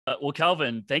Well,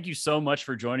 Kelvin, thank you so much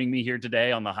for joining me here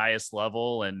today on the highest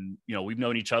level. And, we've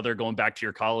known each other going back to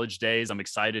your college days. I'm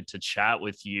excited to chat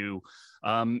with you.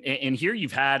 And here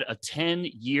you've had a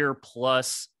 10-year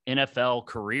plus NFL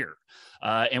career.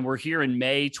 And we're here in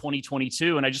May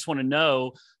 2022. And I just want to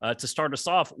know, to start us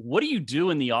off, what do you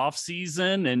do in the off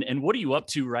season and what are you up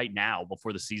to right now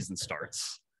before the season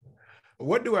starts?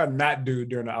 What do I not do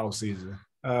during the off season?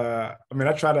 I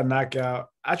try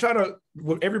to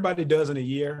what everybody does in a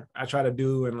year, I try to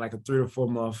do in like a 3 or 4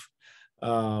 month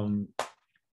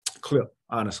clip,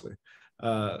 honestly.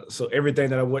 So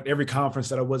everything every conference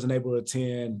that I wasn't able to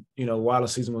attend, while the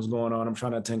season was going on, I'm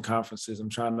trying to attend conferences. I'm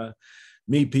trying to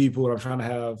meet people. I'm trying to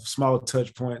have small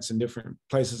touch points in different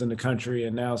places in the country.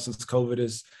 And now since COVID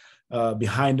is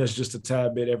behind us just a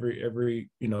tad bit, every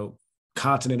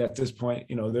continent at this point,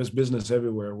 there's business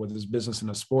everywhere, whether it's business in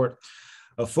a sport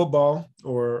of football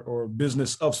or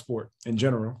business of sport in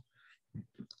general.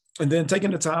 And then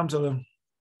taking the time to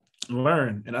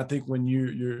learn. And I think when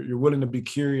you're willing to be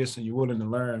curious and you're willing to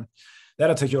learn,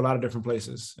 that'll take you a lot of different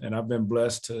places. And I've been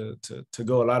blessed to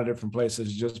go a lot of different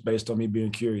places just based on me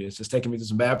being curious. It's taken me to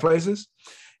some bad places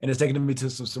and it's taken me to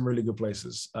some really good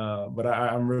places. But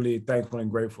I'm really thankful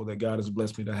and grateful that God has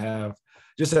blessed me to have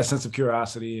just that sense of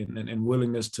curiosity and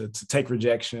willingness to take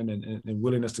rejection and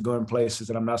willingness to go in places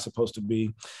that I'm not supposed to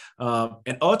be,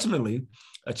 and ultimately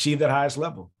achieve that highest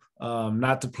level.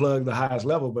 Not to plug the highest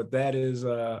level, but that is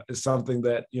something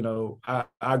that,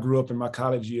 I grew up in my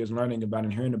college years learning about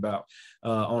and hearing about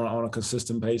on a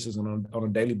consistent basis and on a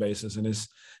daily basis. And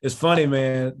it's funny,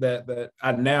 man, that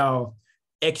I now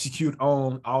execute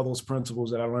on all those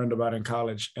principles that I learned about in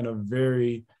college in a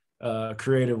very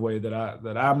creative way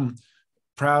that I'm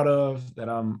proud of, that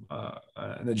I'm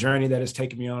the journey that has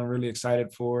taken me on. I'm really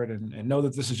excited for it and know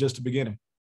that this is just the beginning.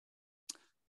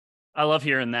 I love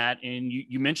hearing that. And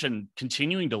you mentioned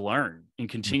continuing to learn and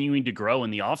continuing to grow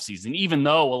in the offseason, even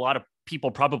though a lot of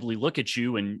people probably look at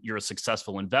you and you're a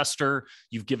successful investor,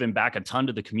 you've given back a ton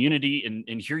to the community.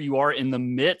 And here you are in the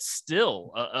midst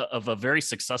still of a very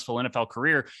successful NFL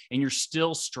career, and you're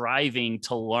still striving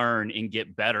to learn and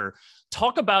get better.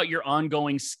 Talk about your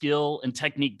ongoing skill and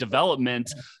technique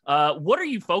development. What are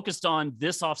you focused on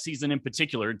this offseason in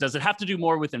particular? Does it have to do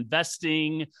more with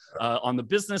investing on the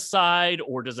business side,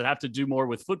 or does it have to do more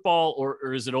with football,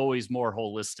 or is it always more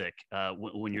holistic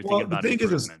when you're thinking about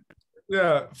improvement?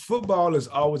 Yeah, football is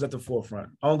always at the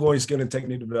forefront. Ongoing skill and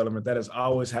technique development, that is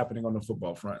always happening on the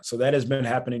football front. So that has been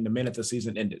happening the minute the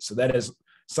season ended. So that is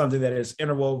something that is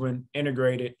interwoven,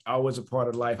 integrated, always a part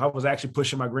of life. I was actually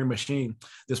pushing my green machine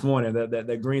this morning,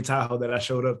 that green Tahoe that I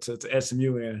showed up to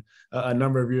SMU in a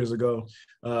number of years ago.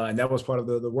 And that was part of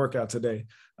the workout today.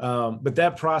 But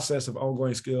that process of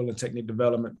ongoing skill and technique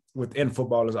development within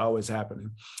football is always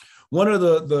happening. One of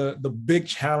the big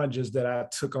challenges that I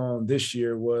took on this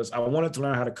year was I wanted to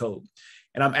learn how to code,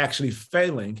 and I'm actually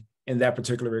failing in that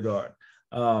particular regard.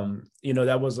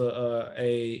 That was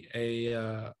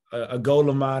a goal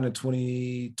of mine in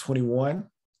 2021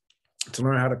 to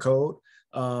learn how to code.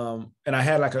 And I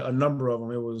had like a number of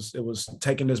them. It was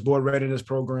taking this board readiness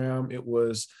program. It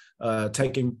was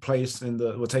taking part in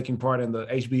the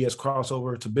HBS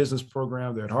crossover to business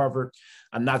program there at Harvard.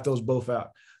 I knocked those both out.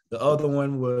 The other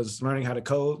one was learning how to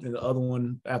code, and the other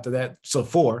one after that, so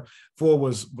four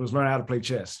was learning how to play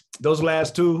chess. Those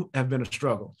last 2 have been a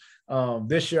struggle.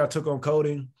 This year I took on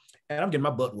coding, and I'm getting my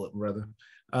butt whooped, brother.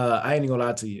 I ain't even gonna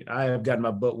lie to you. I have gotten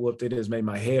my butt whooped. It has made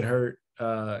my head hurt,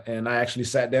 and I actually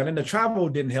sat down, and the travel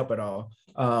didn't help at all.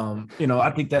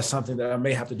 I think that's something that I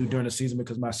may have to do during the season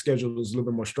because my schedule is a little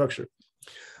bit more structured.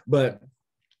 But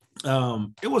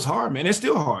it was hard, man. It's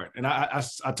still hard. And I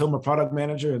told my product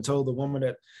manager and told the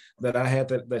woman that I had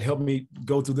that helped me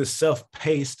go through this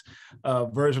self-paced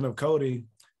version of coding.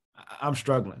 I'm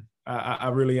struggling. I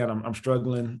really am. I'm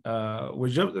struggling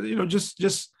with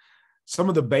just some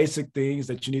of the basic things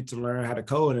that you need to learn how to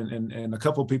code. And a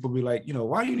couple of people be like,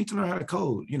 why do you need to learn how to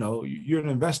code? You're an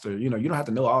investor. You don't have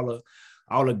to know all the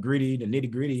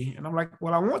nitty gritty. And I'm like,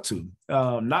 well, I want to,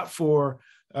 not for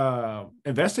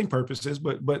investing purposes,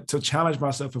 but to challenge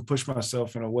myself and push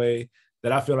myself in a way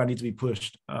that I feel I need to be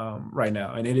pushed right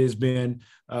now. And it has been,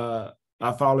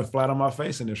 I've fallen flat on my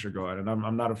face in this regard. And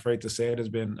I'm not afraid to say it has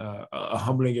been a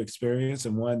humbling experience,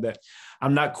 and one that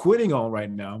I'm not quitting on right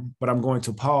now, but I'm going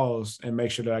to pause and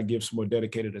make sure that I give some more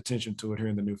dedicated attention to it here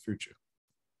in the near future.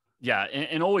 Yeah.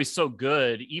 And always so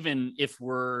good, even if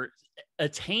we're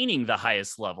attaining the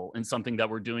highest level in something that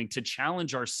we're doing, to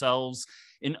challenge ourselves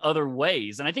in other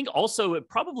ways. And I think also it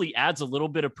probably adds a little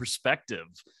bit of perspective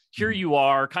here you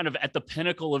are kind of at the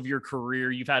pinnacle of your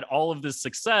career. You've had all of this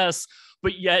success,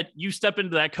 but yet you step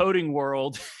into that coding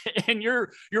world and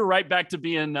you're right back to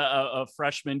being a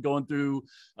freshman going through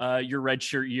your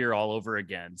redshirt year all over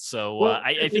again. So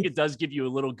I think it does give you a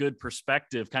little good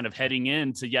perspective kind of heading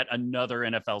into yet another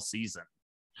NFL season.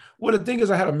 Well, the thing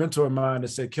is, I had a mentor of mine that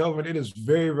said, Kelvin, it is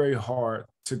very, very hard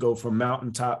to go from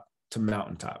mountaintop to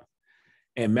mountaintop.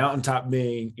 And mountaintop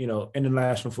being, in the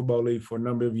National Football League for a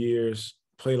number of years,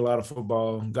 played a lot of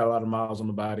football, got a lot of miles on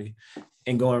the body,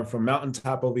 and going from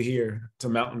mountaintop over here to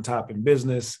mountaintop in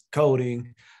business,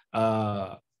 coding,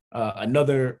 another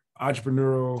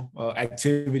entrepreneurial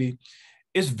activity,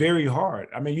 it's very hard.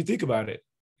 I mean, you think about it,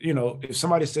 if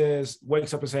somebody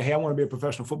wakes up and say, hey, I want to be a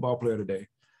professional football player today,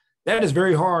 that is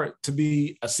very hard to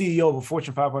be a CEO of a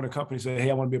Fortune 500 company, say,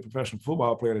 hey, I want to be a professional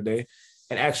football player today,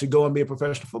 and actually go and be a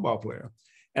professional football player.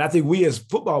 And I think we as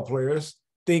football players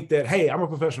think that, hey, I'm a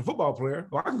professional football player,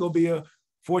 or I can go be a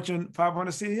Fortune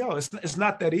 500 CEO. It's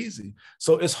not that easy.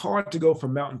 So it's hard to go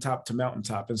from mountaintop to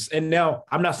mountaintop. And now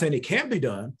I'm not saying it can't be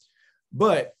done,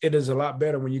 but it is a lot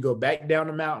better when you go back down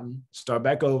the mountain, start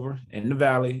back over in the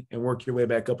valley and work your way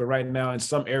back up. And right now in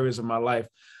some areas of my life,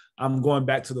 I'm going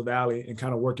back to the valley and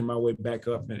kind of working my way back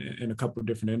up in a couple of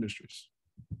different industries.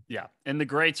 Yeah. And the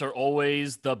greats are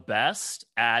always the best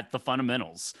at the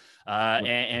fundamentals.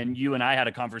 And you and I had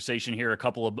a conversation here a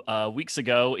couple of weeks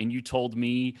ago, and you told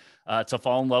me to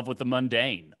fall in love with the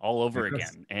mundane all over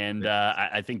again. And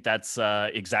I think that's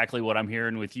exactly what I'm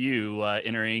hearing with you,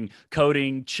 entering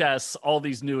coding, chess, all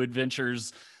these new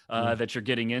adventures that you're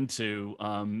getting into.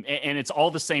 And it's all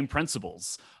the same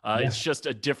principles. It's just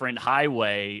a different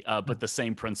highway, but the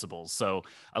same principles. So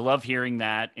I love hearing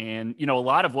that. And, a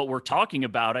lot of what we're talking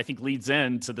about, I think leads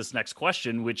into this next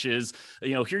question, which is,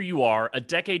 here you are a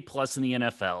decade plus in the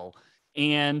NFL,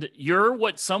 and you're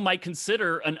what some might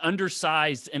consider an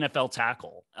undersized NFL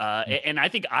tackle. And I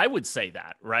think I would say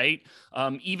that, right?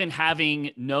 Even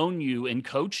having known you and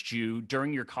coached you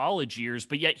during your college years,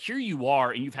 but yet here you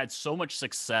are and you've had so much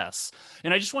success.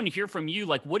 And I just want to hear from you,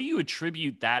 like, what do you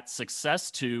attribute that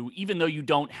success to, even though you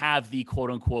don't have the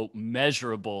quote unquote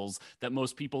measurables that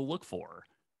most people look for?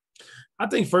 I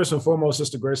think first and foremost,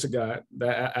 it's the grace of God.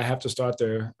 That I have to start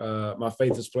there. My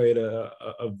faith has played a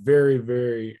very,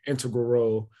 very integral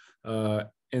role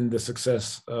in the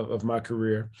success of my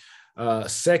career.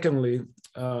 Secondly,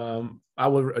 I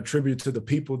would attribute to the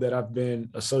people that I've been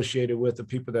associated with, the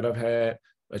people that I've had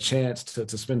a chance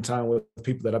to spend time with,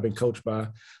 people that I've been coached by,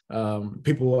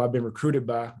 people who I've been recruited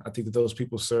by. I think that those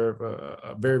people serve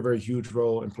a very, very huge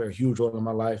role and play a huge role in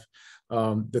my life.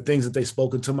 The things that they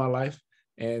spoke into my life,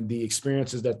 and the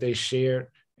experiences that they shared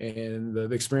and the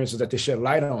experiences that they shed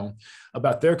light on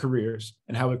about their careers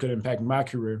and how it could impact my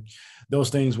career.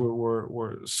 Those things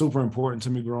were super important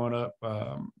to me growing up.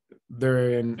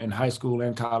 They're in high school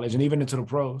and college and even into the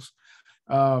pros.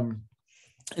 And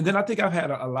then I think I've had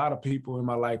a lot of people in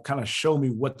my life kind of show me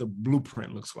what the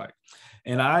blueprint looks like.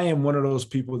 And I am one of those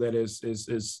people that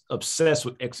is obsessed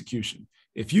with execution.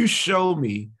 If you show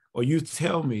me or you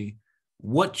tell me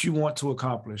what you want to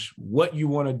accomplish, what you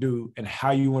want to do, and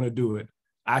how you want to do it,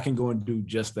 I can go and do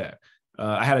just that.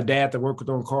 I had a dad that worked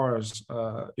on cars,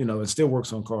 and still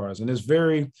works on cars. And it's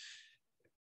very,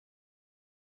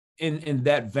 in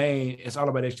that vein, it's all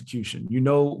about execution. You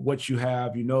know what you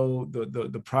have,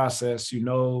 the process,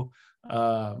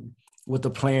 what the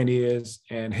plan is.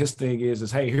 And his thing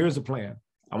is, hey, here's the plan.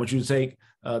 I want you to take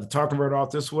the torque converter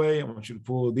off this way. I want you to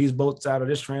pull these bolts out of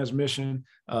this transmission.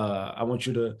 I want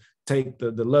you to take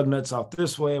the lug nuts off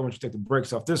this way. I want you to take the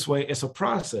brakes off this way. It's a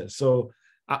process. So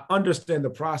I understand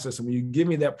the process. And when you give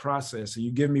me that process and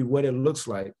you give me what it looks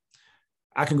like,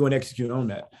 I can go and execute on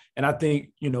that. And I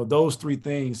think, those three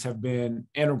things have been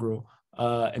integral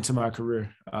into my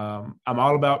career. I'm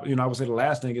all about, I would say the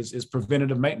last thing is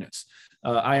preventative maintenance.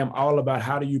 I am all about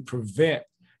how do you prevent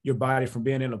your body from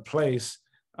being in a place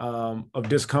of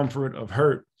discomfort, of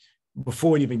hurt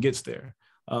before it even gets there.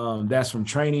 That's from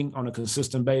training on a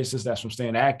consistent basis. That's from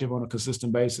staying active on a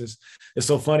consistent basis. It's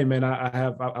so funny, man.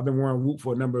 I've been wearing Whoop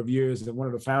for a number of years, and one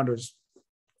of the founders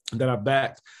that I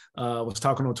backed was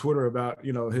talking on Twitter about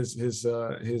his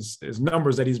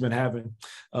numbers that he's been having,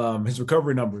 his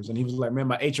recovery numbers, and he was like, "Man,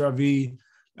 my HRV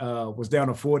was down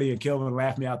to 40," and Kelvin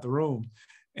laughed me out the room.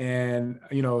 And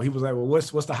he was like, "Well,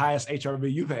 what's the highest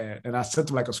HRV you've had?" And I sent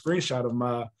him like a screenshot of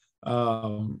my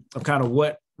of kind of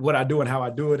what I do and how I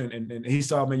do it. And he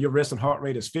saw, "Man, your resting heart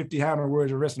rate is 50. How in the world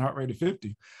is your resting heart rate is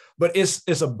 50?" But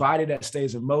it's a body that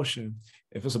stays in motion.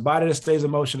 If it's a body that stays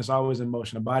in motion, it's always in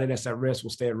motion. A body that's at rest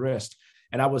will stay at rest.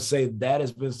 And I would say that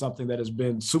has been something that has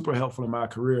been super helpful in my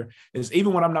career, is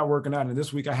even when I'm not working out, and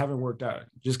this week I haven't worked out,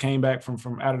 just came back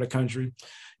from out of the country,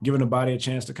 giving the body a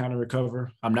chance to kind of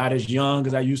recover. I'm not as young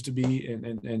as I used to be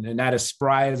and not as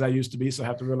spry as I used to be. So I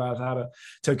have to realize how to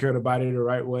take care of the body the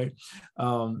right way.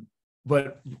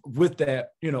 But with that,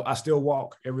 I still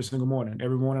walk every single morning.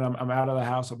 Every morning I'm out of the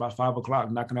house about 5 o'clock,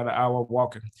 knocking out an hour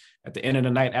walking. At the end of the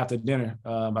night after dinner,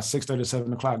 by 6:30,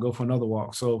 7 o'clock, go for another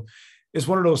walk. So it's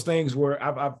one of those things where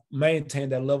I've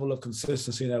maintained that level of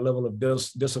consistency and that level of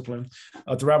discipline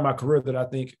throughout my career that I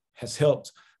think has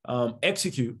helped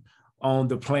execute on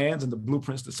the plans and the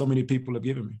blueprints that so many people have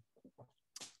given me.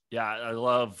 Yeah, I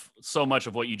love so much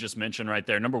of what you just mentioned right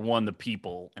there. Number one, the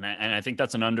people. And I think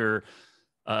that's an under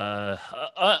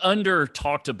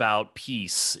talked about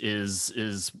piece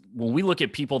is when we look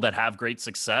at people that have great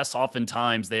success,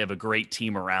 oftentimes they have a great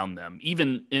team around them,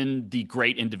 even in the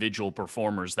great individual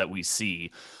performers that we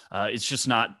see. It's just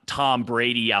not Tom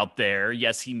Brady out there.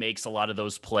 Yes, he makes a lot of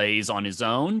those plays on his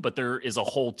own, but there is a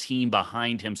whole team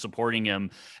behind him supporting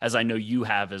him, as I know you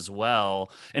have as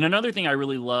well. And another thing I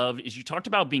really love is you talked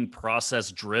about being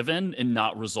process driven and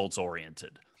not results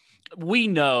oriented. We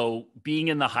know, being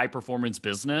in the high performance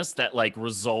business, that like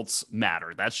results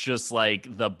matter. That's just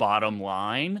like the bottom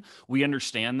line. We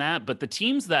understand that, but the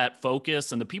teams that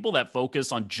focus and the people that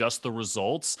focus on just the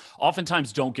results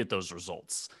oftentimes don't get those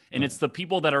results. And it's the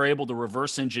people that are able to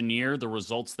reverse engineer the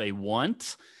results they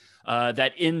want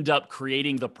that end up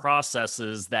creating the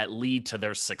processes that lead to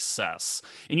their success.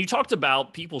 And you talked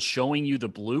about people showing you the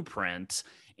blueprint.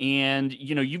 And,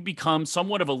 you've become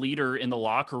somewhat of a leader in the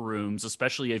locker rooms,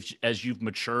 especially as you've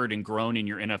matured and grown in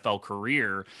your NFL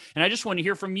career. And I just want to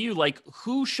hear from you, like,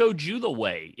 who showed you the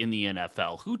way in the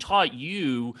NFL? Who taught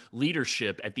you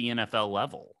leadership at the NFL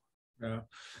level? Yeah.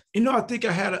 I think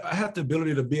I had the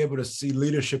ability to be able to see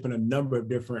leadership in a number of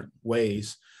different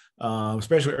ways.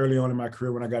 Especially early on in my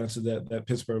career when I got into that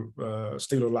Pittsburgh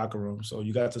Steelers locker room. So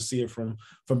you got to see it from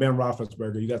Ben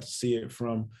Roethlisberger. You got to see it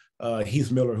from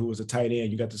Heath Miller, who was a tight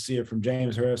end. You got to see it from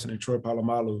James Harrison and Troy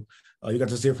Polamalu. You got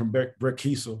to see it from Brett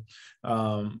Kiesel.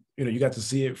 You got to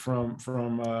see it from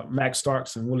Max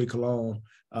Starks and Willie Colon.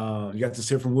 You got to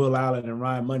see it from Will Allen and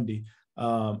Ryan Mundy.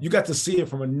 You got to see it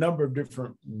from a number of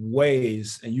different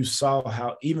ways, and you saw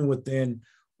how even within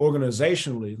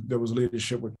organizationally there was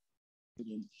leadership with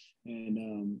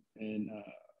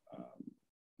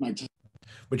Mike.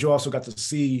 But you also got to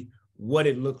see what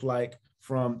it looked like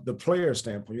from the player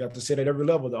standpoint. You got to see it at every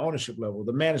level: the ownership level,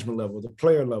 the management level, the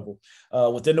player level,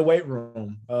 within the weight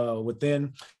room,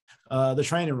 within the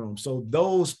training room. So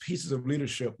those pieces of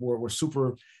leadership were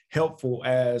super helpful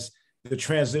as the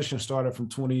transition started from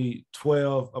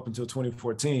 2012 up until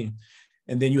 2014.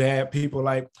 And then you had people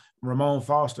like Ramon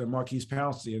Foster and Marquise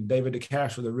Pouncey and David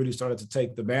DeCastro that really started to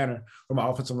take the banner from an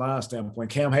offensive line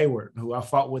standpoint. Cam Hayward, who I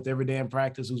fought with every day in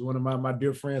practice, who's one of my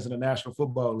dear friends in the National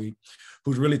Football League,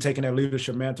 who's really taking that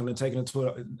leadership mantle and taking it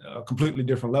to a completely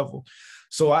different level.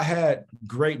 So I had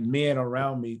great men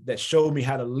around me that showed me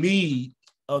how to lead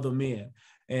other men.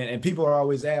 And people are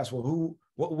always asked, well,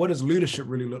 what does leadership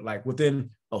really look like?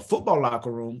 Within a football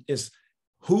locker room, it's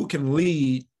who can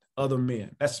lead other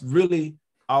men. That's really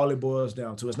all it boils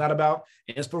down to. It's not about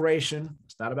inspiration.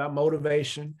 It's not about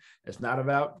motivation. It's not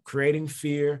about creating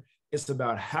fear. It's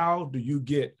about how do you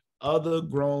get other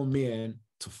grown men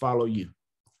to follow you?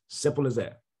 Simple as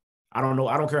that. I don't know.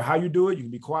 I don't care how you do it. You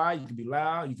can be quiet. You can be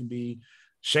loud. You can be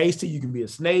shasty. You can be a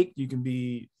snake. You can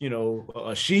be,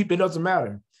 a sheep. It doesn't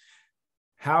matter.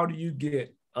 How do you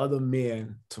get other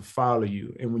men to follow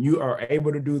you? And when you are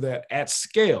able to do that at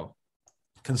scale,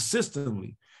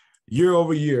 consistently, year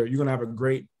over year, you're going to have a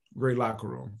great locker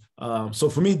room. So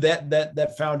for me,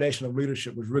 that foundation of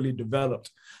leadership was really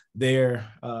developed there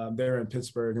in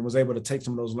Pittsburgh, and was able to take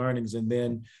some of those learnings and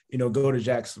then, go to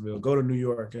Jacksonville, go to New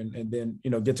York, and then,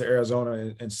 get to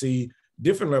Arizona and see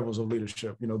different levels of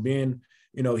leadership, being,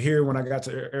 here when I got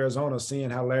to Arizona, seeing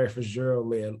how Larry Fitzgerald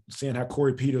led, seeing how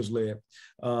Corey Peters led.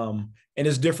 And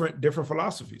it's different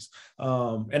philosophies.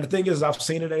 And the thing is, I've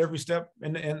seen it at every step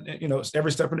and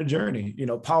every step in the journey.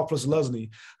 Paul Plus-Lusney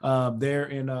there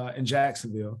in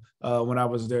Jacksonville when I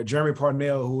was there. Jeremy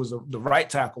Parnell, who was the right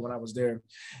tackle when I was there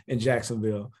in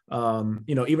Jacksonville.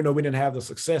 Even though we didn't have the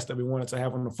success that we wanted to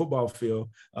have on the football field,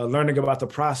 learning about the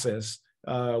process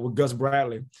with Gus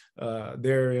Bradley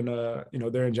there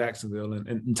in Jacksonville,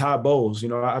 and Todd Bowles.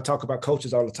 I talk about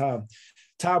coaches all the time.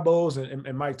 Todd Bowles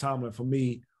and Mike Tomlin, for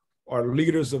me, are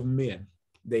leaders of men.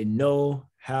 They know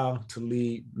how to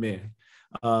lead men.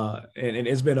 And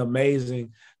it's been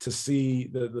amazing to see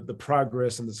the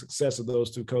progress and the success of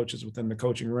those two coaches within the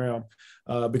coaching realm,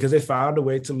 because they found a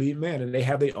way to lead men, and they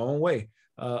have their own way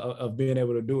of being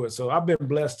able to do it. So I've been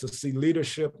blessed to see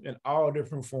leadership in all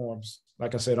different forms.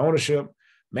 Like I said, ownership,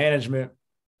 management,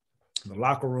 the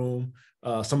locker room,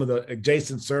 some of the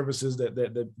adjacent services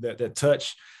that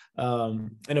touch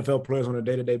NFL players on a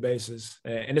day-to-day basis.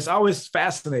 And it's always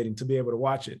fascinating to be able to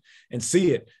watch it and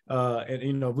see it.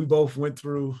 And we both went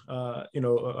through,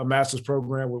 a master's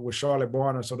program with Charlotte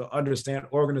Barner. So to understand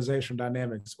organizational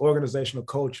dynamics, organizational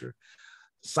culture,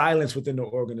 silence within the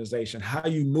organization, how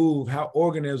you move, how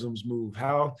organisms move,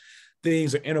 how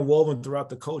things are interwoven throughout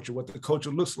the culture, what the culture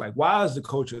looks like. Why is the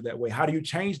culture that way? How do you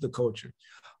change the culture?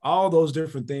 All those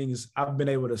different things I've been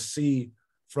able to see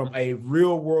from a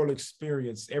real world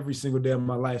experience every single day of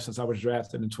my life since I was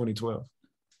drafted in 2012.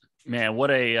 Man, what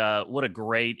a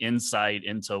great insight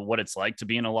into what it's like to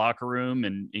be in a locker room.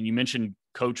 And you mentioned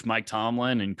Coach Mike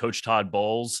Tomlin and Coach Todd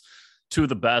Bowles, two of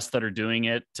the best that are doing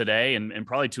it today, and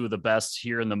probably two of the best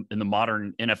here in the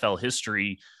modern NFL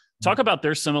history. Talk about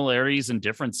their similarities and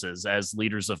differences as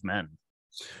leaders of men.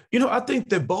 I think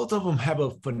that both of them have a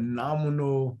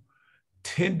phenomenal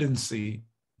tendency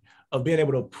of being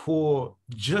able to pull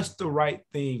just the right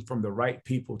thing from the right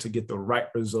people to get the right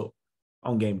result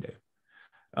on game day.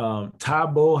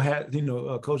 Todd Bowles has,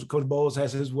 Coach Bowles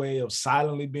has his way of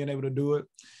silently being able to do it.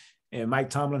 And Mike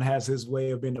Tomlin has his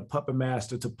way of being a puppet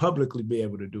master to publicly be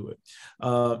able to do it.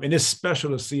 And it's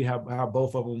special to see how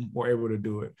both of them were able to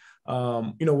do it.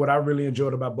 What I really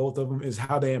enjoyed about both of them is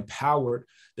how they empowered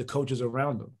the coaches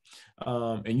around them.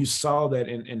 And you saw that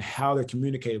in how they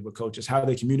communicated with coaches, how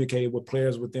they communicated with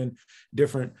players within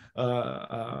different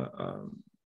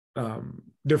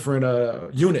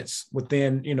units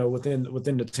within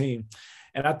the team.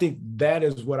 And I think that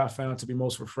is what I found to be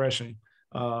most refreshing.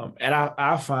 And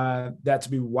I find that to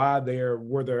be why they're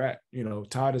where they're at.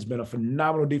 Todd has been a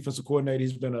phenomenal defensive coordinator.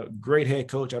 He's been a great head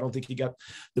coach. I don't think he got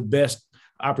the best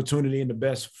opportunity and the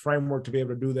best framework to be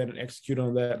able to do that and execute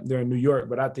on that there in New York.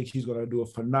 But I think he's going to do a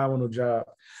phenomenal job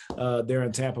there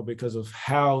in Tampa because of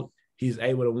how he's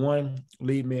able to, one,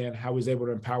 lead men, how he's able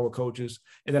to empower coaches,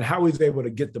 and then how he's able to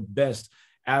get the best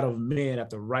out of men at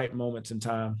the right moments in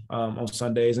time on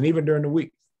Sundays and even during the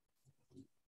week.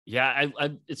 Yeah,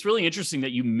 it's really interesting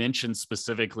that you mentioned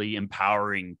specifically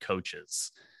empowering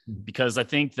coaches, because I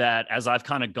think that as I've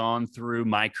kind of gone through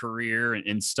my career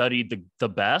and studied the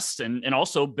best and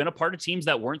also been a part of teams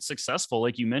that weren't successful,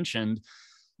 like you mentioned,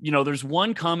 there's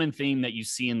one common theme that you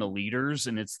see in the leaders,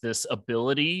 and it's this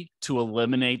ability to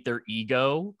eliminate their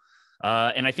ego.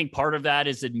 And I think part of that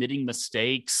is admitting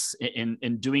mistakes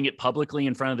and doing it publicly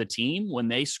in front of the team when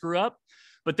they screw up.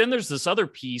 But then there's this other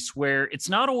piece where it's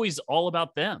not always all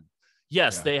about them.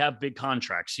 Yes, They have big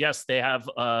contracts. Yes, they have,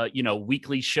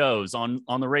 weekly shows on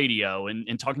the radio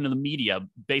and talking to the media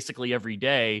basically every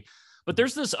day. But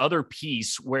there's this other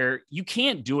piece where you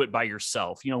can't do it by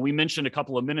yourself. We mentioned a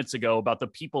couple of minutes ago about the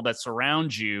people that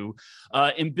surround you,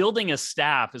 and building a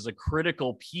staff is a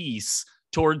critical piece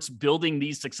towards building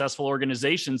these successful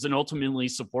organizations and ultimately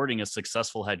supporting a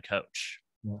successful head coach.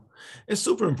 Yeah. It's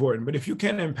super important, but if you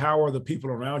can't empower the people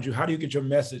around you, how do you get your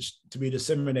message to be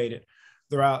disseminated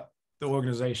throughout the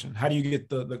organization? How do you get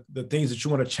the things that you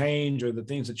want to change or the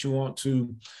things that you want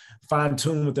to fine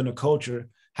tune within a culture?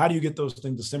 How do you get those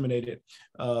things disseminated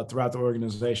throughout the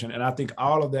organization? And I think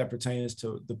all of that pertains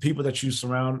to the people that you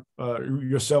surround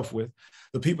yourself with,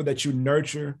 the people that you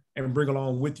nurture and bring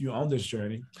along with you on this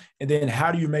journey. And then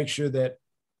how do you make sure that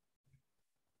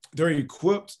they're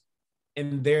equipped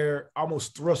and they're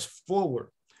almost thrust forward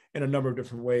in a number of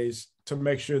different ways to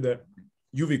make sure that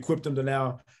you've equipped them to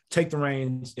now take the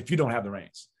reins if you don't have the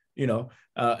reins,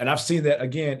 and I've seen that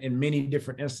again in many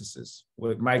different instances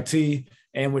with Mike T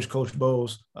and with Coach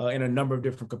Bowles in a number of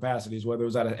different capacities, whether it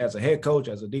was as a head coach,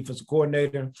 as a defensive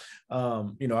coordinator.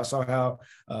 I saw how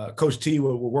Coach T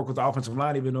will work with the offensive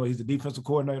line, even though he's the defensive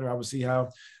coordinator. I would see how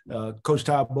Coach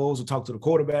Todd Bowles will talk to the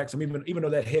quarterbacks. And even though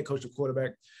that head coach to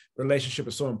quarterback relationship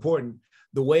is so important,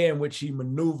 the way in which he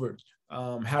maneuvered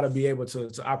how to be able to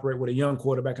operate with a young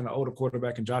quarterback and an older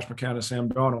quarterback and Josh McCown and Sam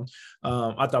Darnold,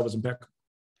 I thought was impeccable.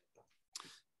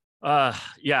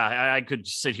 I could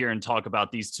sit here and talk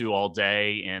about these two all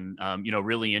day and,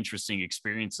 really interesting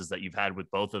experiences that you've had with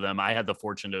both of them. I had the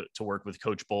fortune to work with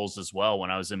Coach Bowles as well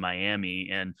when I was in Miami,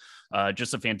 and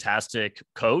just a fantastic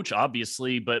coach,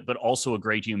 obviously, but also a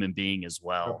great human being as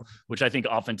well, which I think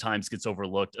oftentimes gets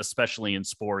overlooked, especially in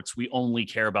sports. We only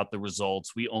care about the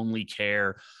results. We only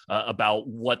care about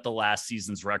what the last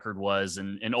season's record was,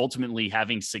 and ultimately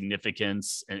having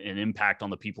significance and impact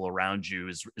on the people around you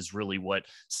is really what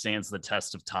stands stands the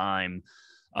test of time.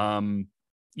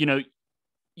 You know,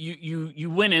 you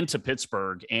went into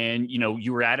Pittsburgh and, you know,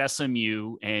 you were at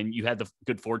SMU and you had the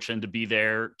good fortune to be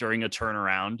there during a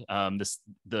turnaround.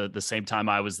 The same time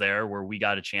I was there, where we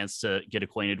got a chance to get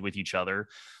acquainted with each other.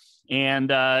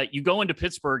 And you go into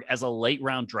Pittsburgh as a late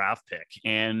round draft pick.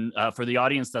 And for the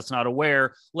audience that's not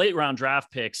aware, late round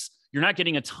draft picks, you're not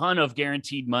getting a ton of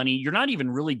guaranteed money. You're not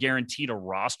even really guaranteed a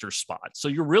roster spot. So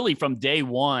you're really from day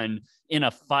one in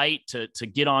a fight to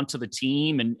get onto the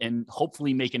team and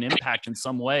hopefully make an impact in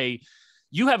some way.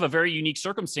 You have a very unique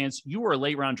circumstance. You were a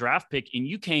late round draft pick and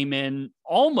you came in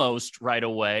almost right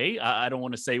away. I don't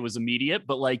want to say it was immediate,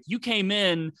 but like you came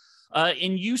in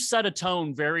and you set a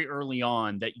tone very early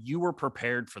on that you were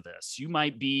prepared for this. You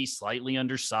might be slightly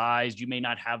undersized. You may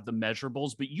not have the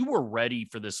measurables, but you were ready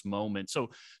for this moment.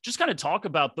 So just kind of talk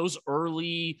about those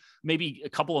early, maybe a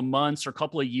couple of months or a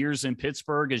couple of years in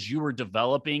Pittsburgh as you were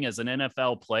developing as an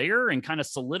NFL player and kind of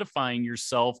solidifying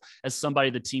yourself as somebody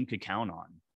the team could count on.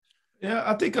 Yeah,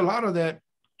 I think a lot of that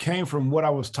came from what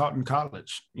I was taught in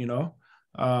college, you know.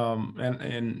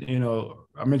 And you know,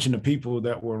 I mentioned the people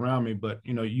that were around me, but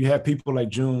you know, you had people like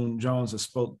June Jones that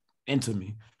spoke into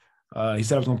me. He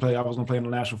said I was going to play in the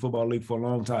National Football League for a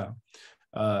long time.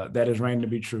 That is raining to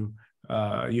be true.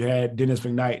 You had Dennis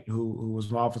McKnight, who was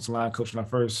my offensive line coach when I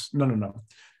first.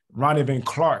 Ronnie Van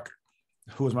Clark,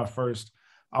 who was my first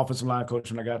offensive line coach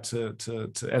when I got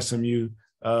to SMU.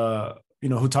 You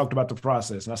know, who talked about the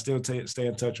process, and I still stay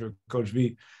in touch with Coach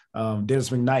V. Dennis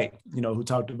McKnight, you know, who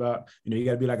talked about, you know, you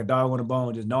got to be like a dog on a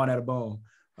bone, just gnawing at a bone.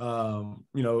 You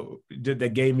know,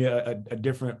 that gave me a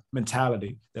different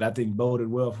mentality that I think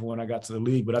boded well for when I got to the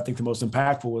league. But I think the most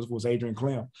impactful was Adrian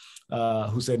Clem,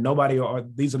 who said,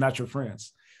 these are not your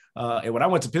friends. And when I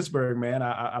went to Pittsburgh, man,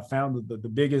 I found the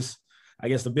biggest, I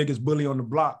guess the biggest bully on the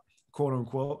block, quote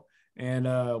unquote.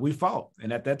 And we fought.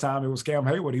 And at that time, it was Cam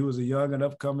Hayward. He was a young and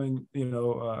upcoming, you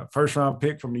know, first round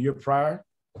pick from the year prior.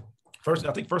 First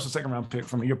or second round pick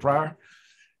from the year prior.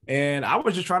 And I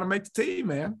was just trying to make the team,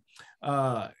 man.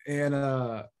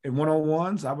 And in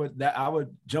one-on-ones, I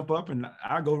would jump up and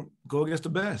I go against the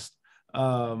best.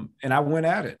 And I went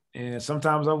at it. And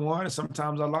sometimes I won and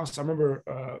sometimes I lost. I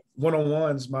remember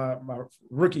one-on-ones, my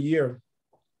rookie year,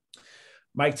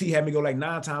 Mike T had me go like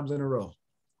 9 times in a row.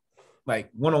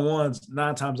 Like one-on-ones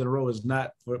 9 times in a row is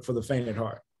not for the faint at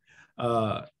heart.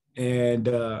 And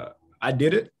I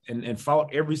did it and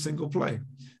fought every single play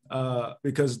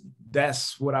because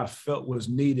that's what I felt was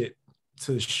needed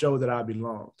to show that I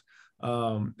belonged.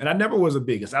 And I never was the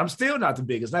biggest. I'm still not the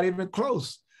biggest, not even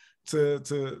close to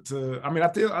I mean,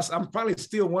 I'm probably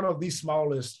still one of the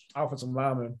smallest offensive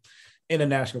linemen in the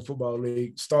National Football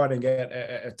League, starting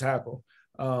at tackle.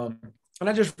 And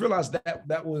I just realized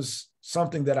that was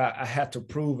something that I had to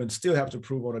prove and still have to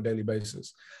prove on a daily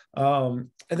basis. And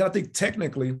then I think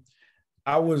technically,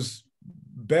 I was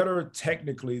better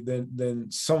technically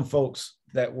than some folks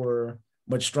that were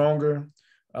much stronger,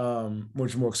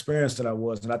 much more experienced than I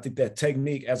was. And I think that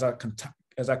technique, as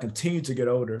I continued to get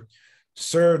older,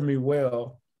 served me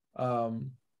well, and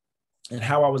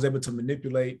how I was able to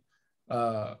manipulate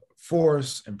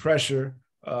force and pressure,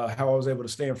 how I was able to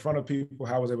stay in front of people,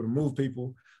 how I was able to move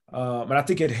people. And I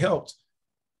think it helped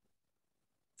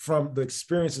from the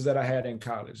experiences that I had in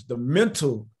college, the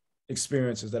mental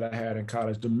experiences that I had in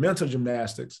college, the mental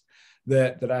gymnastics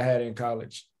that I had in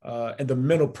college, and the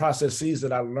mental processes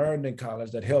that I learned in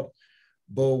college that helped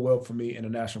bode well for me in the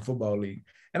National Football League.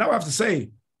 And I would have to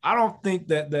say, I don't think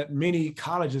that many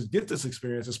colleges get this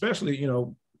experience, especially, you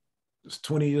know, it's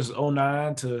 20 years,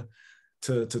 09 to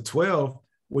 12,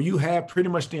 where you have pretty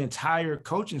much the entire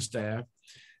coaching staff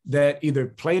that either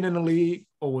played in the league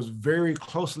or was very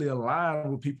closely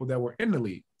aligned with people that were in the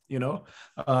league, you know?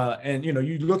 And, you know,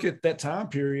 you look at that time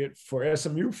period for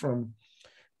SMU from,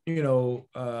 you know,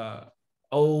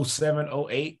 07,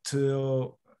 08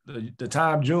 till the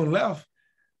time June left,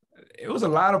 it was a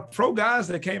lot of pro guys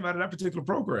that came out of that particular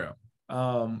program.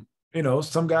 You know,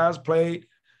 some guys played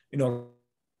a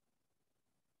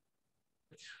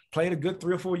good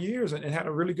 3 or 4 years and had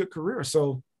a really good career.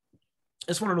 So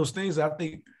it's one of those things that I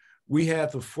think we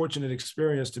had the fortunate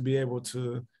experience to be able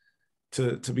to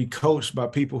be coached by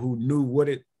people who knew what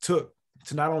it took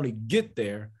to not only get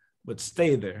there, but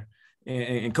stay there.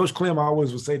 And Coach Clem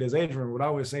always would say this, Adrian would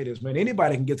always say this, man,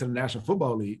 anybody can get to the National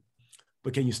Football League,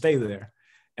 but can you stay there?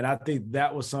 And I think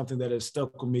that was something that has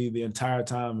stuck with me the entire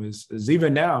time is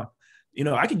even now, you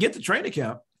know, I can get to training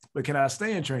camp, but can I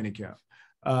stay in training camp?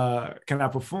 Can I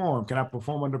perform? Can I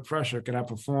perform under pressure? Can I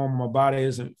perform when my body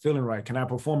isn't feeling right? Can I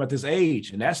perform at this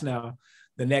age? And that's now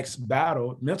the next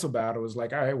battle, mental battle is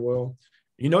like, all right, well,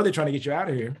 you know, they're trying to get you out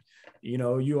of here.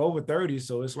 you're over 30.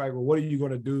 So it's like, well, what are you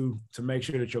going to do to make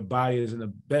sure that your body is in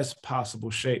the best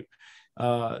possible shape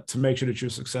to make sure that you're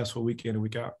successful week in and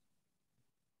week out?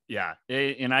 Yeah.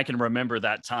 And I can remember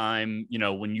that time,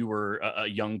 when you were a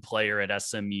young player at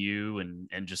SMU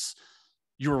and just,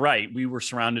 you were right. We were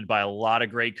surrounded by a lot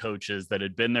of great coaches that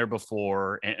had been there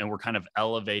before and were kind of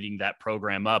elevating that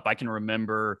program up. I can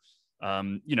remember,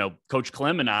 Coach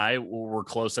Clem and I were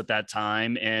close at that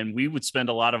time, and we would spend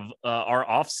a lot of our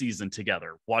off season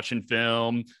together, watching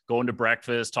film, going to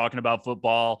breakfast, talking about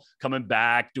football, coming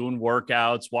back, doing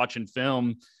workouts, watching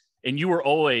film. And you were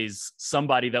always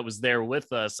somebody that was there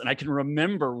with us. And I can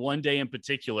remember one day in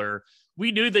particular,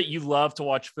 we knew that you love to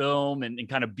watch film and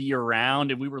kind of be around.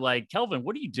 And we were like, Kelvin,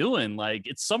 what are you doing? Like,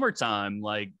 it's summertime.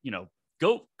 Like,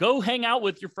 go hang out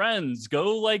with your friends,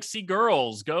 go like see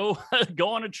girls, go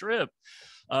on a trip.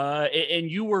 And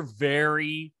you were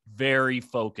very, very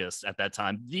focused at that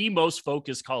time, the most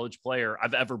focused college player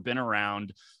I've ever been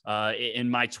around in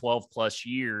my 12 plus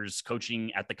years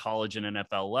coaching at the college and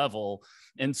NFL level.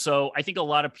 And so I think a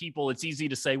lot of people, it's easy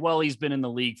to say, well, he's been in the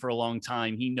league for a long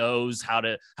time. He knows how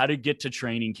to get to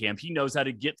training camp. He knows how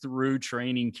to get through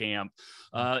training camp.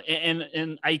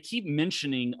 And I keep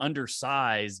mentioning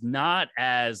undersized, not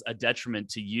as a detriment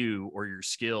to you or your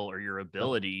skill or your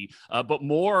ability, but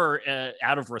more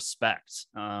out of respect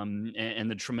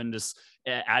and the tremendous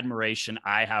admiration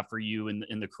I have for you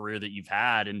in the career that you've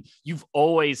had. And you've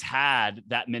always had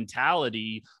that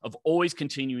mentality of always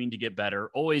continuing to get better,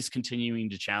 always continuing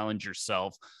to challenge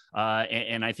yourself.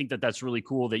 And I think that that's really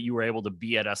cool that you were able to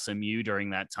be at SMU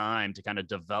during that time to kind of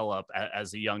develop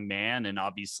as a young man and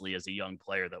obviously as a young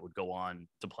player that would go on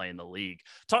to play in the league.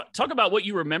 Talk about what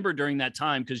you remember during that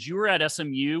time, because you were at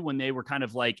SMU when they were kind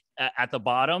of like at the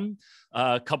bottom,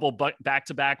 a couple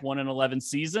back-to-back 1-11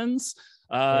 seasons.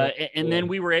 And then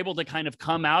we were able to kind of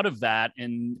come out of that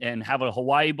and have a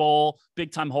Hawaii Bowl,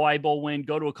 big time Hawaii Bowl win,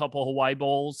 go to a couple Hawaii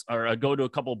Bowls or go to a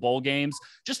couple bowl games.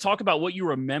 Just talk about what you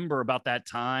remember about that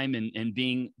time and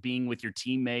being with your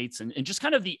teammates and just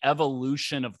kind of the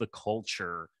evolution of the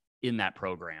culture in that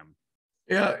program.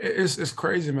 Yeah, it's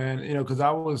crazy, man. Because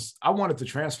I wanted to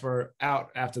transfer out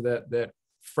after that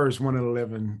first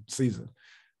 1-11 season.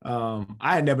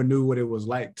 I never knew what it was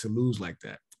like to lose like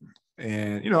that.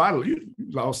 And, you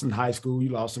lost in high school, you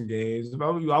lost some games. I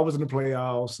was in the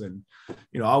playoffs and,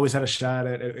 I always had a shot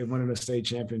at winning a state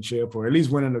championship or at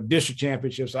least winning a district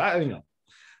championship. So I'm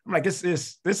like, this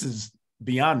is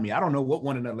beyond me. I don't know what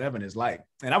 1-11 is like.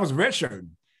 And I was redshirting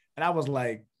and I was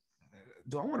like,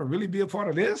 do I want to really be a part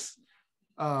of this?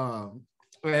 And,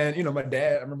 my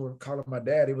dad, I remember calling my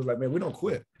dad. He was like, man, we don't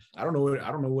quit. I don't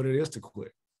know what it is to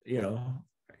quit.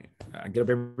 I get up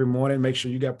every morning, make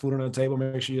sure you got food on the table,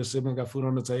 make sure your siblings got food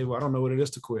on the table. I don't know what it is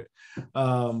to quit.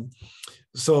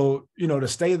 So, to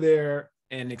stay there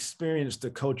and experience the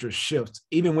culture shift,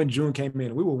 even when June came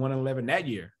in, we were 1-11 that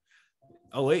year,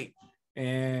 08.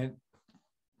 And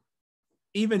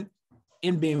even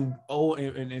in being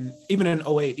and even in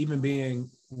 08, even being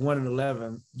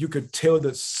 1-11, you could tell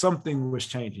that something was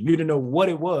changing. You didn't know what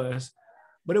it was,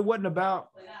 but it wasn't about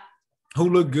who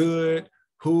looked good,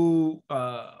 who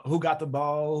got the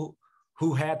ball,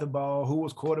 who had the ball, who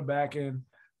was quarterbacking,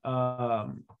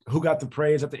 who got the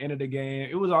praise at the end of the game.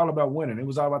 It was all about winning. It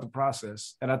was all about the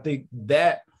process. And I think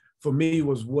that for me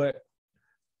was what,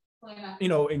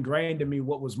 ingrained in me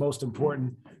what was most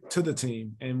important to the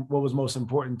team and what was most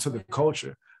important to the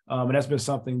culture. And that's been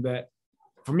something that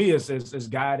for me has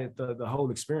guided the whole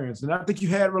experience. And I think you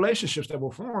had relationships that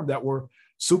were formed that were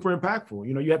super impactful.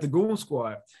 You had the Goon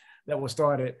Squad that was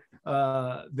started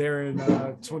there in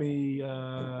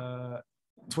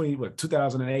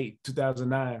 2008,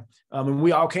 2009. And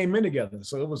we all came in together.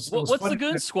 So it was what's the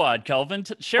Goon Squad, Kelvin?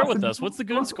 Share with us. What's the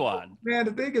Goon Squad? Man,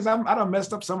 the thing is, I done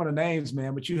messed up some of the names,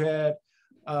 man, but you had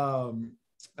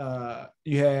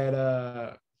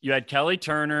Kelly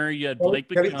Turner, you had Blake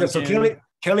Beachum. So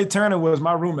Kelly Turner was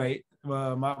my roommate.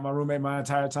 My roommate my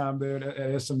entire time there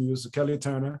at SMU. So Kelly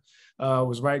Turner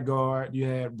was right guard. You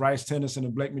had Bryce Tennyson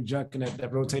and Blake McJunkin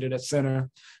that rotated at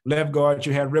center. Left guard,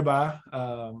 you had Ribeye,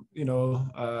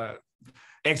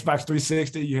 Xbox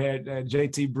 360. You had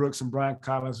JT Brooks and Brian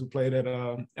Collins who played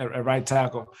at right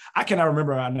tackle. I cannot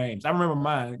remember our names. I remember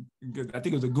mine. I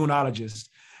think it was the Goonologist,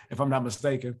 if I'm not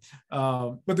mistaken.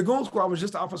 But the Goon Squad was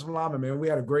just the offensive lineman, man. We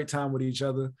had a great time with each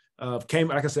other. Like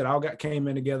I said, came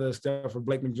in together except for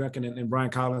Blake McJunkin and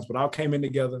Brian Collins, but all came in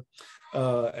together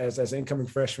as incoming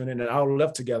freshmen and then all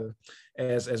left together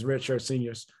as redshirt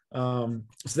seniors. So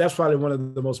that's probably one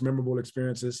of the most memorable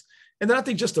experiences. And then I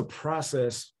think just the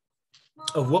process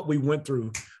of what we went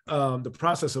through, the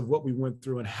process of what we went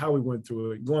through and how we went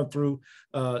through it, going through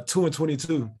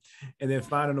 2-22 and then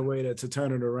finding a way to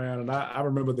turn it around. And I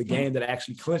remember the game that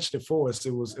actually clinched it for us.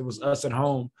 It was us at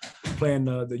home playing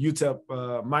the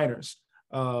UTEP Miners.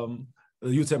 The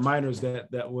UTEP Miners,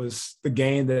 that was the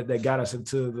game that got us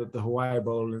into the Hawaii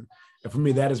Bowl. And for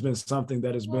me, that has been something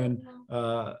that has been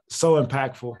so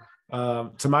impactful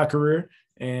to my career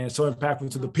and so impactful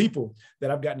to the people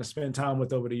that I've gotten to spend time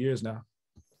with over the years now.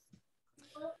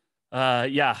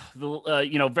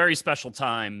 Very special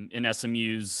time in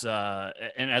SMU's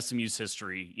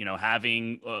history,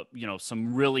 having,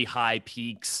 some really high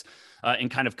peaks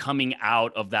and kind of coming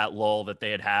out of that lull that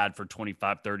they had for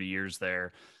 25, 30 years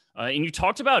there. And you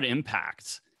talked about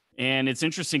impact. And it's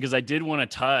interesting because I did want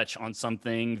to touch on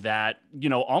something that,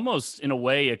 almost in a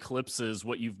way eclipses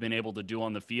what you've been able to do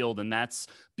on the field. And that's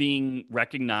being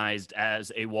recognized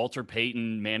as a Walter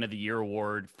Payton Man of the Year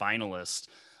Award finalist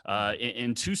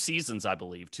in 2 seasons, I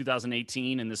believe,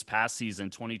 2018 and this past season,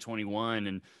 2021.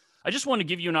 And I just want to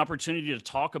give you an opportunity to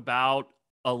talk about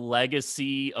a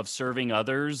legacy of serving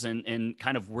others and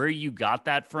kind of where you got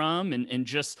that from and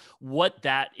just what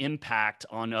that impact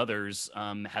on others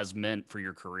has meant for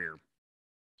your career.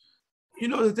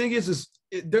 The thing is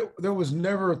there was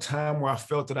never a time where I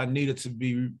felt that I needed to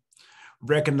be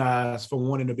recognized for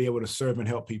wanting to be able to serve and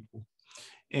help people.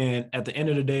 And at the end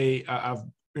of the day, I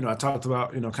talked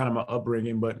about, kind of my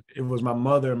upbringing, but it was my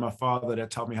mother and my father that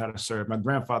taught me how to serve, my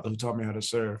grandfather who taught me how to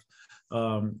serve.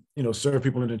 Serve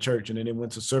people in the church, and then they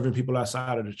went to serving people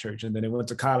outside of the church, and then they went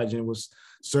to college and it was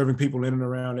serving people in and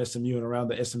around SMU and around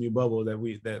the SMU bubble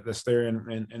that's there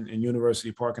in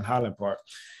University Park and Highland Park.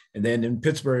 And then in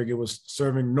Pittsburgh, it was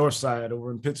serving North Side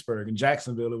over in Pittsburgh. In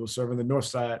Jacksonville, it was serving the North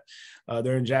Side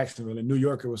there in Jacksonville. In New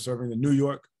York, it was serving the New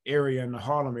York area and the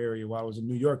Harlem area while I was in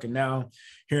New York. And now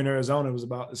here in Arizona,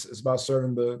 it's about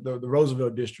serving the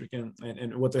Roosevelt district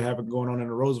and what they have going on in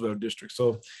the Roosevelt district.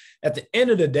 So at the end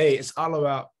of the day, it's all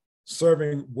about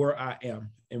serving where I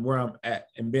am and where I'm at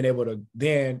and being able to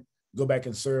then go back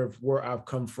and serve where I've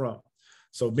come from.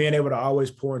 So being able to always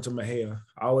pour into Mahia,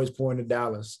 always pour into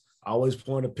Dallas, I always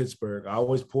pour into Pittsburgh, I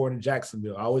always pour into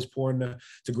Jacksonville, I always pour into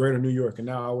greater New York, and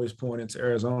now I always pour into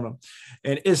Arizona.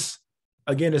 And it's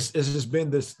just been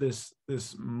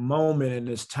this moment and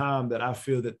this time that I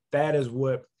feel that is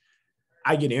what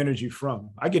I get energy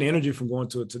from. I get energy from going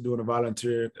to doing a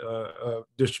volunteer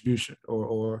distribution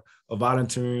or a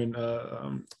volunteering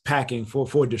packing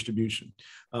for distribution.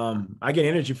 I get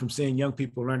energy from seeing young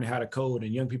people learning how to code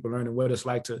and young people learning what it's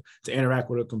like to interact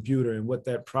with a computer and what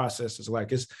that process is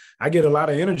like. I get a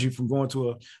lot of energy from going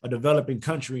to a developing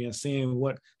country and seeing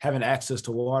what having access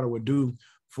to water would do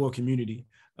for a community.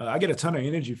 I get a ton of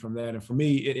energy from that. And for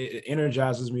me, it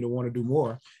energizes me to want to do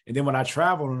more. And then when I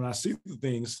travel and I see the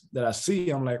things that I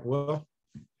see, I'm like, well,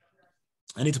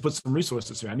 I need to put some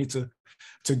resources here. I need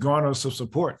to garner some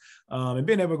support. And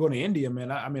being able to go to India, man,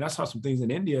 I saw some things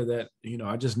in India that,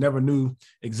 I just never knew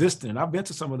existed. And I've been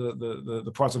to some of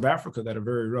the parts of Africa that are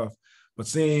very rough. But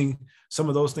seeing some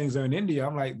of those things there in India,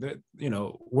 I'm like,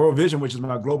 World Vision, which is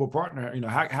my global partner,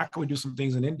 how can we do some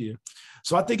things in India?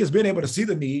 So I think it's being able to see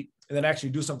the need and then actually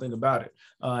do something about it.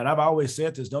 And I've always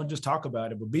said this, don't just talk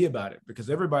about it, but be about it, because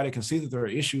everybody can see that there are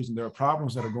issues and there are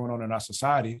problems that are going on in our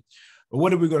society. But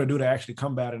what are we going to do to actually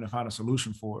combat it and find a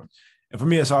solution for it? And for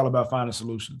me, it's all about finding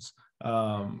solutions.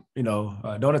 Don't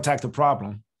attack the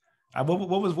problem. What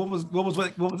was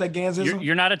that Gansism?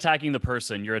 You're not attacking the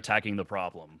person, you're attacking the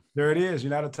problem. There it is.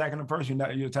 You're not attacking the person,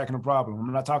 you're attacking the problem.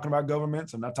 I'm not talking about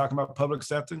governments. I'm not talking about public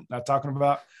sector. I'm not talking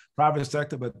about private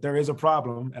sector, but there is a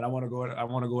problem, and I want to go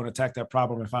and attack that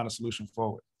problem and find a solution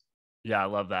for it. Yeah, I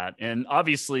love that. And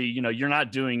obviously, you're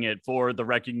not doing it for the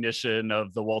recognition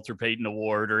of the Walter Payton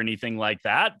Award or anything like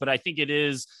that, but I think it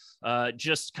is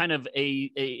just kind of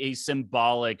a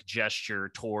symbolic gesture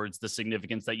towards the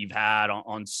significance that you've had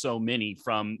on so many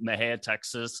from Mahia,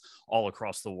 Texas, all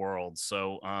across the world.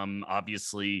 So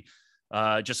obviously,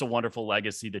 just a wonderful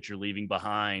legacy that you're leaving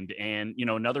behind. And,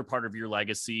 another part of your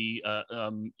legacy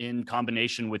in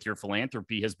combination with your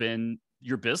philanthropy has been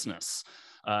your business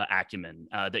acumen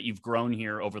that you've grown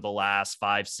here over the last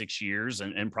 5-6 years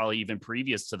and probably even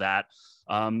previous to that.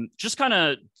 Just kind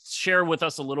of share with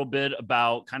us a little bit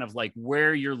about kind of like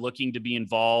where you're looking to be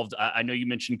involved. I know you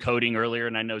mentioned coding earlier,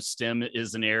 and I know STEM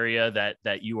is an area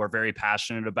that you are very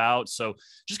passionate about. So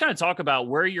just kind of talk about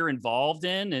where you're involved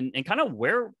in and kind of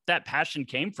where that passion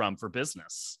came from for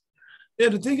business. Yeah,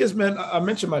 the thing is, man, I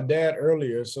mentioned my dad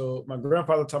earlier. So my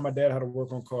grandfather taught my dad how to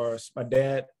work on cars. My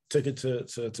dad took it to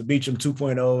Beachum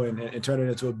 2.0 and turned it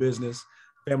into a business,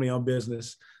 family-owned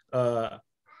business.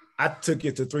 I took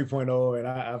it to 3.0, and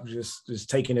I'm just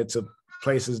taking it to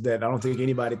places that I don't think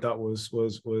anybody thought was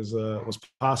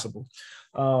possible.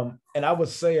 And I would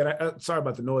say, and sorry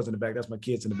about the noise in the back. That's my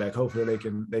kids in the back. Hopefully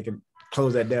they can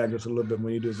close that down just a little bit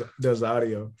when he does the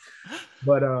audio.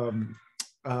 But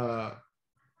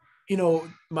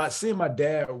seeing my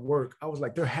dad work, I was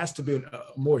like, there has to be a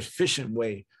more efficient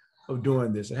way of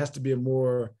doing this. It has to be a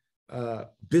more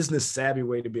business savvy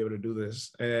way to be able to do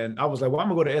this. And I was like, well, I'm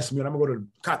gonna go to SMU and I'm gonna go to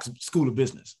Cox School of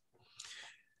Business.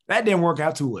 That didn't work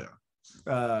out too well.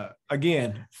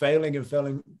 Again, failing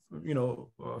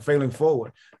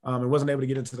forward. I wasn't able to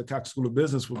get into the Cox School of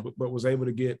Business, but was able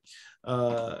to get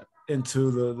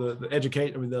into the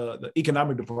education, the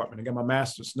economic department. I got my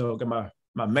master's, got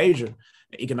my major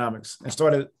in economics, and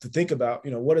started to think about,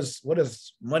 what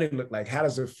does money look like? How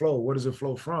does it flow? Where does it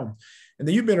flow from? And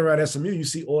then you've been around SMU, you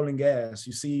see oil and gas,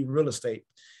 you see real estate,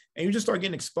 and you just start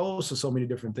getting exposed to so many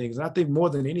different things. And I think more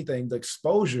than anything, the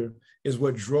exposure is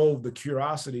what drove the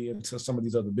curiosity into some of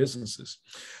these other businesses.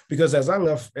 Because as I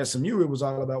left SMU, it was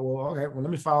all about, let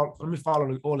me follow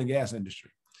the oil and gas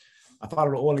industry. I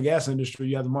followed the oil and gas industry.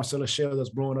 You have the Marcellus Shale that's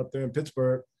blowing up there in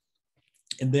Pittsburgh.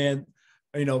 And then,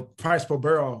 price per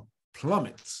barrel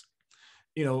plummets,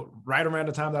 right around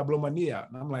the time that I blow my knee out.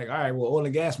 And I'm like, all right, well, oil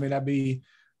and gas might not be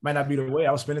the way.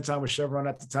 I was spending time with Chevron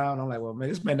at the time. I'm like, well, man,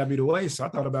 this may not be the way. So I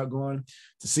thought about going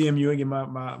to CMU and get my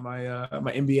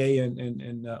MBA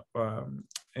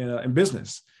in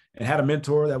business, and had a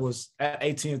mentor that was at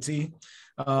AT&T.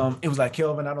 It was like,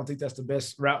 Kelvin, I don't think that's the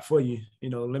best route for you.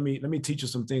 Let me teach you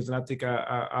some things, and I think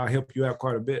I'll help you out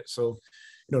quite a bit. So,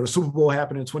 the Super Bowl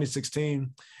happened in 2016,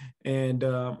 and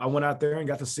I went out there and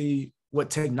got to see what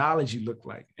technology looked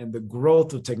like, and the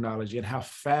growth of technology, and how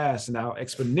fast and how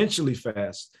exponentially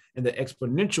fast, and the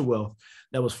exponential wealth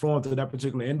that was flowing through that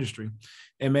particular industry.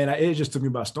 And man, it just took me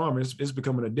by storm. It's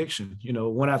become an addiction.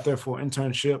 Went out there for an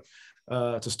internship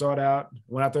to start out,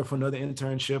 went out there for another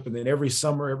internship, and then every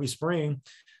summer, every spring,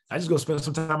 I just go spend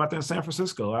some time out there in San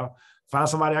Francisco. I'll find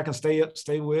somebody I can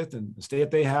stay with and stay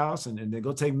at their house, and then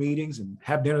go take meetings and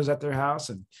have dinners at their house,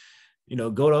 and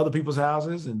go to other people's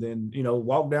houses, and then,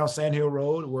 walk down Sand Hill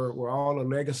Road where all the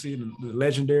legacy and the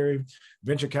legendary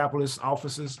venture capitalist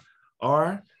offices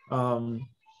are. And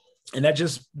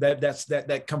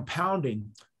that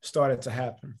compounding started to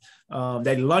happen.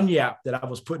 That lagniappe that I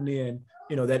was putting in,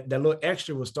 that little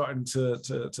extra was starting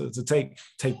to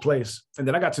take place. And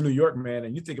then I got to New York, man.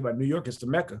 And you think about New York, it's the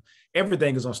Mecca.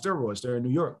 Everything is on steroids there in New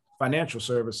York. Financial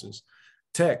services,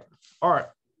 tech,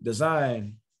 art,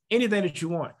 design, anything that you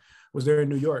want was there in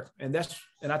New York. And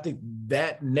I think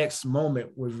that next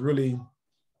moment was really,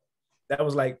 that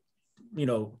was like,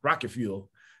 rocket fuel,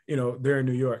 there in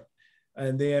New York.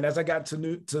 And then as I got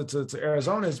to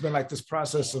Arizona, it's been like this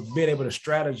process of being able to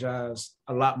strategize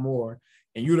a lot more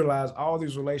and utilize all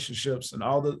these relationships and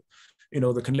all the,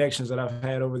 the connections that I've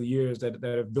had over the years that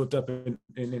have built up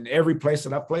in every place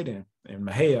that I've played in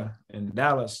Mahia, in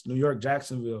Dallas, New York,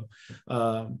 Jacksonville,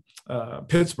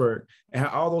 Pittsburgh, and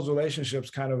how all those relationships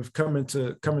kind of come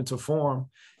into form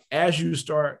as you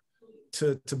start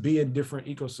to be in different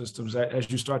ecosystems,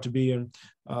 as you start to be in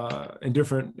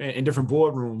different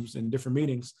boardrooms and different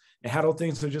meetings, and how those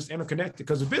things are just interconnected.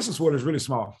 Because the business world is really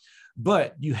small,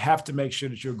 but you have to make sure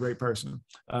that you're a great person,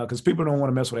 because people don't want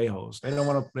to mess with a-holes. They don't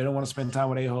want to spend time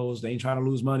with a-holes. They ain't trying to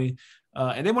lose money,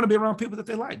 and they want to be around people that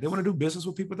they like. They want to do business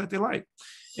with people that they like.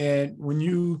 And when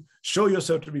you show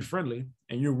yourself to be friendly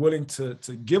and you're willing to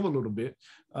give a little bit,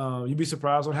 you'd be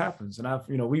surprised what happens.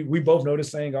 And we both know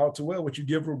this saying all too well: what you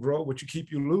give will grow, what you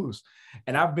keep, you lose.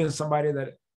 And I've been somebody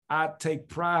that I take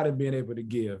pride in being able to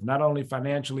give, not only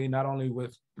financially, not only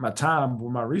with my time, but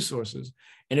with my resources.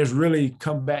 And it's really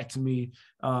come back to me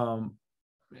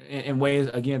in ways,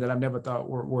 again, that I've never thought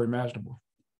were imaginable.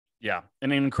 Yeah.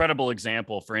 And an incredible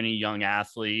example for any young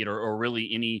athlete or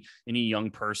really any young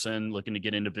person looking to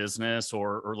get into business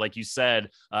or like you said,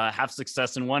 have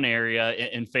success in one area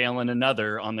and fail in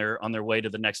another on their way to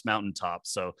the next mountaintop.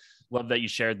 So love that you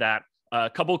shared that. A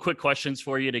couple of quick questions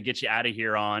for you to get you out of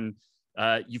here on.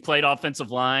 You've played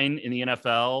offensive line in the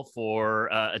NFL for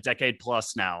a decade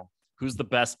plus now. Who's the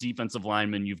best defensive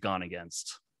lineman you've gone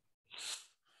against?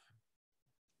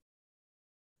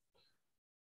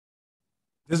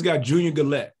 This guy, Junior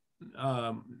Gillette.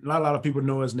 Not a lot of people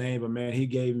know his name, but man, he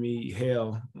gave me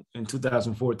hell in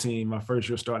 2014, my first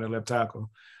year starting at left tackle.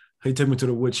 He took me to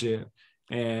the woodshed.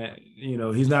 And,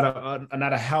 he's not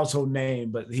a household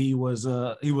name, but he was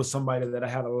somebody that I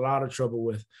had a lot of trouble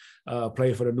with,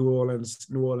 played for the New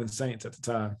Orleans Saints at the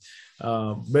time.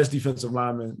 Best defensive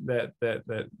lineman that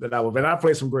I was. And I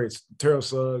played some greats: Terrell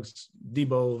Suggs,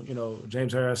 Debo,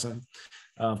 James Harrison.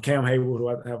 Cam Hayward, who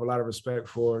I have a lot of respect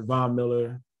for, Von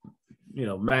Miller,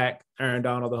 Mac, Aaron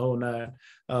Donald, the whole nine.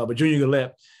 But Junior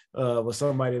Galette was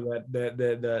somebody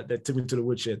that took me to the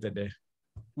woodshed that day.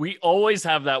 We always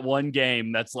have that one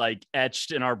game that's like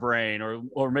etched in our brain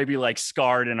or maybe like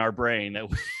scarred in our brain that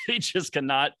we just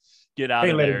cannot get out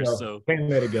of there. So can't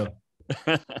let it go.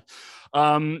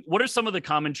 What are some of the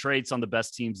common traits on the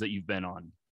best teams that you've been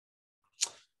on?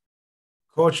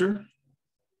 Culture,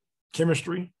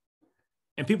 chemistry,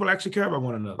 and people actually care about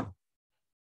one another.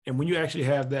 And when you actually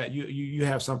have that, you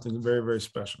have something very, very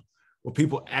special where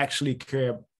people actually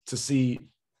care to see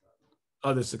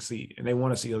others succeed and they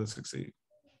want to see others succeed.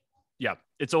 Yeah,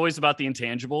 it's always about the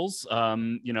intangibles.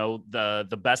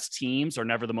 The best teams are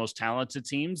never the most talented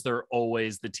teams. They're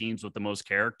always the teams with the most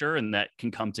character and that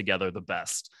can come together the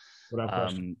best.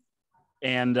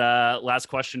 And last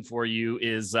question for you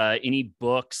is any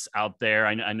books out there?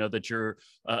 I know that you're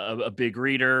a big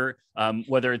reader,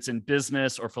 whether it's in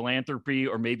business or philanthropy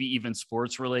or maybe even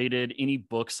sports related, any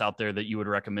books out there that you would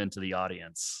recommend to the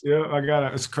audience? Yeah,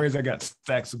 it's crazy. I got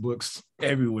stacks of books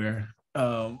everywhere.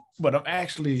 But I'm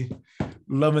actually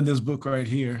loving this book right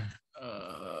here.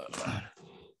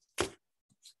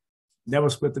 Never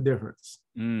Split the Difference.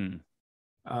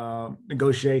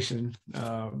 Negotiation.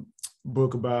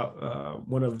 Book about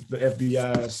one of the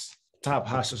FBI's top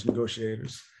hostage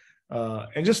negotiators,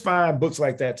 and just find books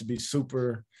like that to be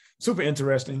super, super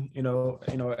interesting.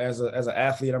 As an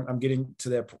athlete, I'm getting to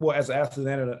that. Well, as an athlete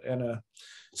and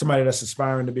somebody that's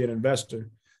aspiring to be an investor,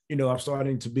 I'm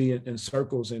starting to be in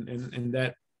circles, and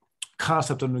that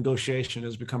concept of negotiation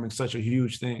is becoming such a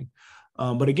huge thing.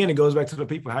 But again, it goes back to the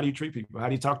people. How do you treat people? How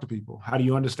do you talk to people? How do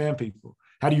you understand people?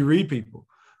 How do you read people?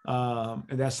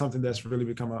 And that's something that's really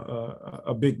become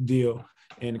a big deal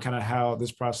in kind of how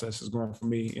this process is going for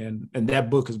me. And that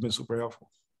book has been super helpful.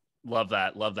 Love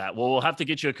that. Well, we'll have to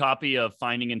get you a copy of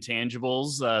Finding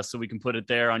Intangibles so we can put it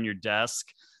there on your desk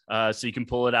so you can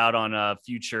pull it out on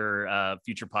future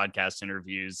podcast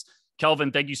interviews.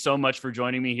 Kelvin, thank you so much for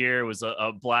joining me here. It was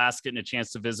a blast getting a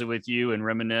chance to visit with you and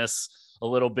reminisce a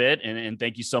little bit. And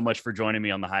thank you so much for joining me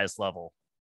on The Highest Level.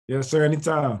 Yes, sir.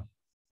 Anytime.